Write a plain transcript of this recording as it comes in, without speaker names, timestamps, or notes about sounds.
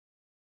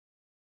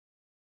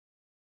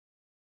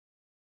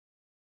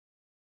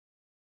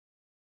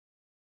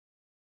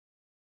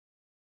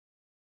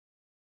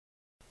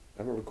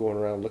I remember going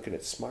around looking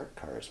at smart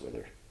cars with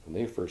her when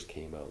they first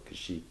came out,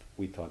 because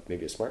we thought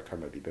maybe a smart car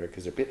might be better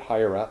because they're a bit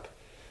higher up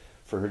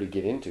for her to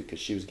get into, because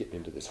she was getting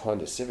into this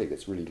Honda Civic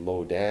that's really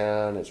low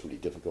down. It's really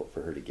difficult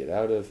for her to get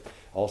out of.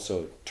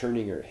 Also,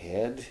 turning her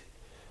head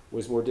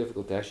was more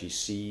difficult to actually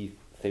see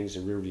things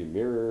in rearview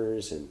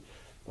mirrors and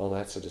all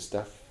that sort of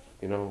stuff,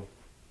 you know.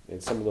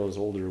 And some of those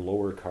older,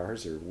 lower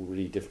cars are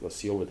really difficult to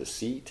see over the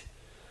seat.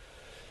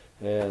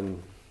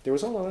 And there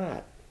was all of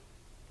that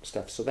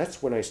stuff. So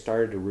that's when I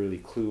started to really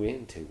clue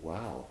into,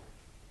 wow,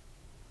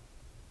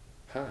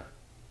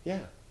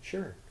 yeah,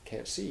 sure,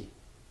 can't see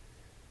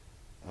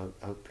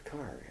out the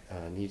car,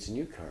 needs a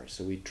new car.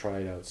 So we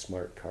tried out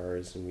smart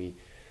cars, and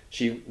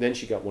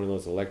she got one of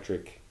those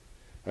electric.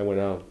 I went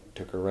out,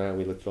 took her around.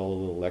 We looked at all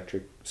the little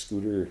electric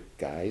scooter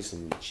guys,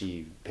 and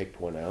she picked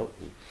one out.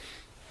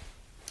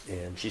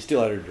 And she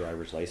still had her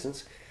driver's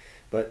license,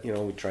 but you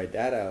know, we tried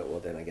that out. Well,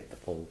 then I get the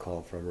phone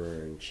call from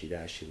her, and she'd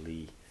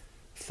actually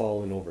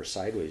fallen over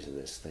sideways in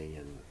this thing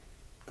and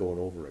going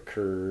over a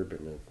curb,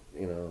 and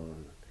you know,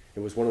 and it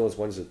was one of those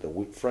ones that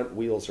the front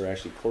wheels are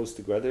actually close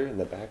together and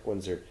the back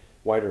ones are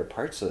wider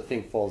apart, so the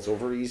thing falls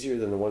over easier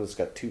than the one that's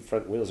got two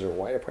front wheels that are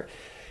wide apart.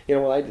 You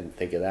know, well, I didn't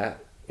think of that.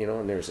 You know,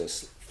 and there's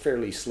this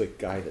fairly slick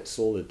guy that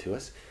sold it to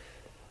us.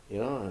 You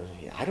know,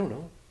 I don't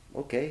know.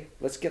 Okay,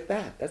 let's get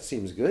that. That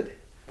seems good.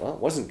 Well, it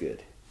wasn't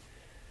good.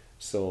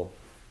 So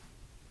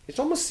it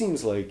almost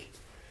seems like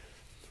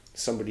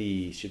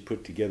somebody should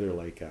put together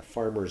like a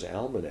farmer's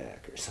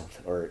almanac or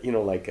something, or you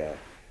know, like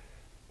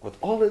with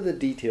all of the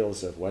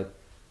details of what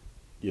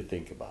you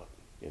think about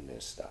in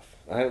this stuff.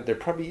 There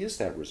probably is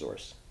that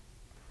resource.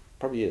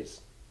 Probably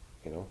is,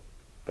 you know.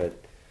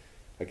 But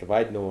like if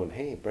I'd known,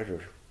 hey,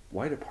 better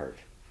wide apart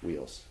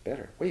wheels,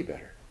 better, way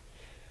better.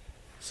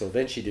 So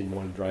then she didn't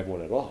want to drive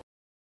one at all.